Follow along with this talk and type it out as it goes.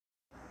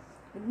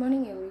Good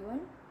morning everyone.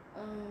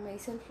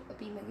 Myself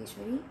P.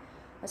 Maheshwari,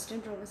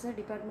 Assistant Professor,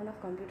 Department of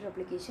Computer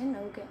Application.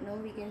 Now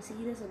we can see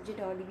the subject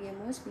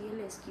RDBMS,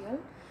 PL/SQL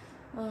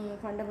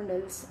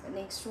fundamentals.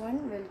 Next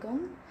one,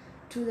 welcome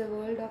to the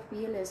world of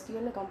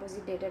PL/SQL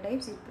composite data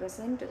types. At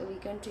present, we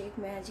can take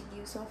magic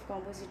use of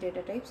composite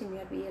data types in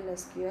your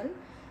PL/SQL.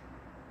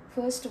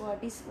 First,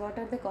 what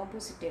are the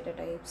composite data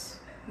types?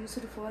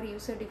 Used for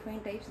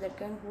user-defined types that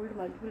can hold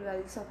multiple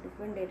values of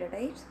different data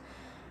types.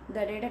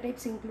 The data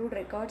types include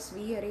records,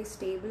 V-arrays,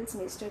 tables,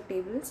 nested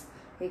tables,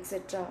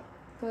 etc.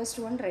 First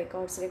one,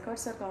 records.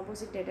 Records are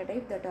composite data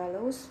type that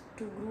allows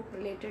to group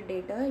related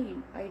data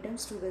in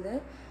items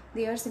together.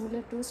 They are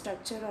similar to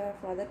structure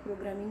of other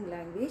programming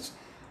language.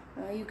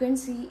 You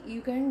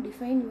can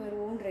define your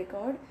own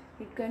record.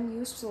 It can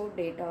use stored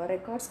data.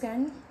 Records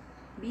can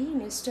be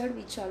nested,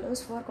 which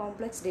allows for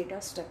complex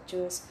data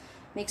structures.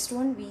 Next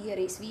one,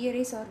 V-arrays.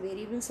 V-arrays are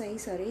variable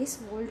size arrays,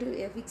 hold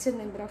a fixed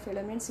number of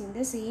elements in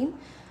the same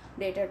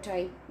data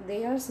type.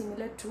 They are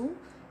similar to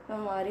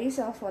arrays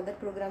of other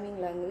programming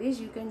language.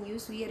 You can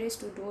use V-arrays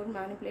to store and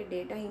manipulate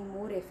data in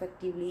more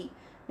effectively.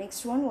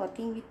 Next one,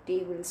 working with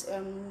tables.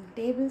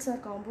 Tables are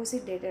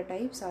composite data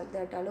types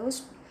that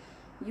allows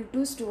you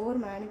to store,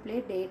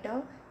 manipulate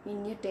data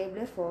in a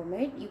tabular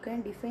format. You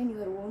can define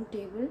your own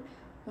table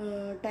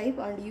type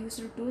and use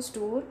it to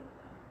store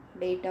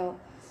data.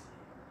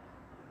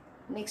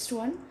 Next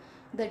one,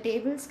 the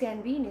tables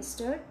can be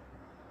nested,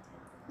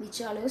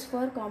 which allows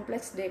for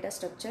complex data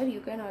structure.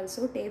 You can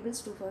also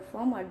tables to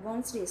perform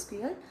advanced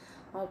SQL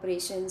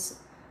operations.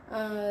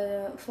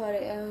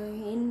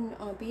 In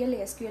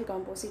PL/SQL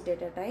composite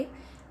data type,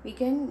 we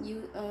can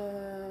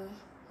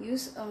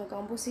use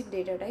composite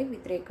data type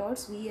with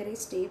records,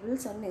 V-arrays,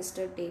 tables and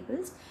nested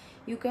tables.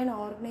 You can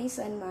organize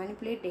and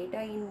manipulate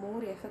data in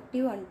more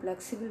effective and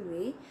flexible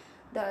way.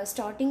 The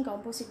starting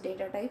composite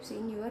data types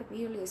in your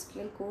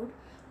PL/SQL code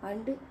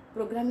and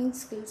programming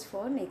skills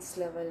for next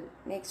level.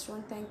 Next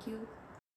one, thank you.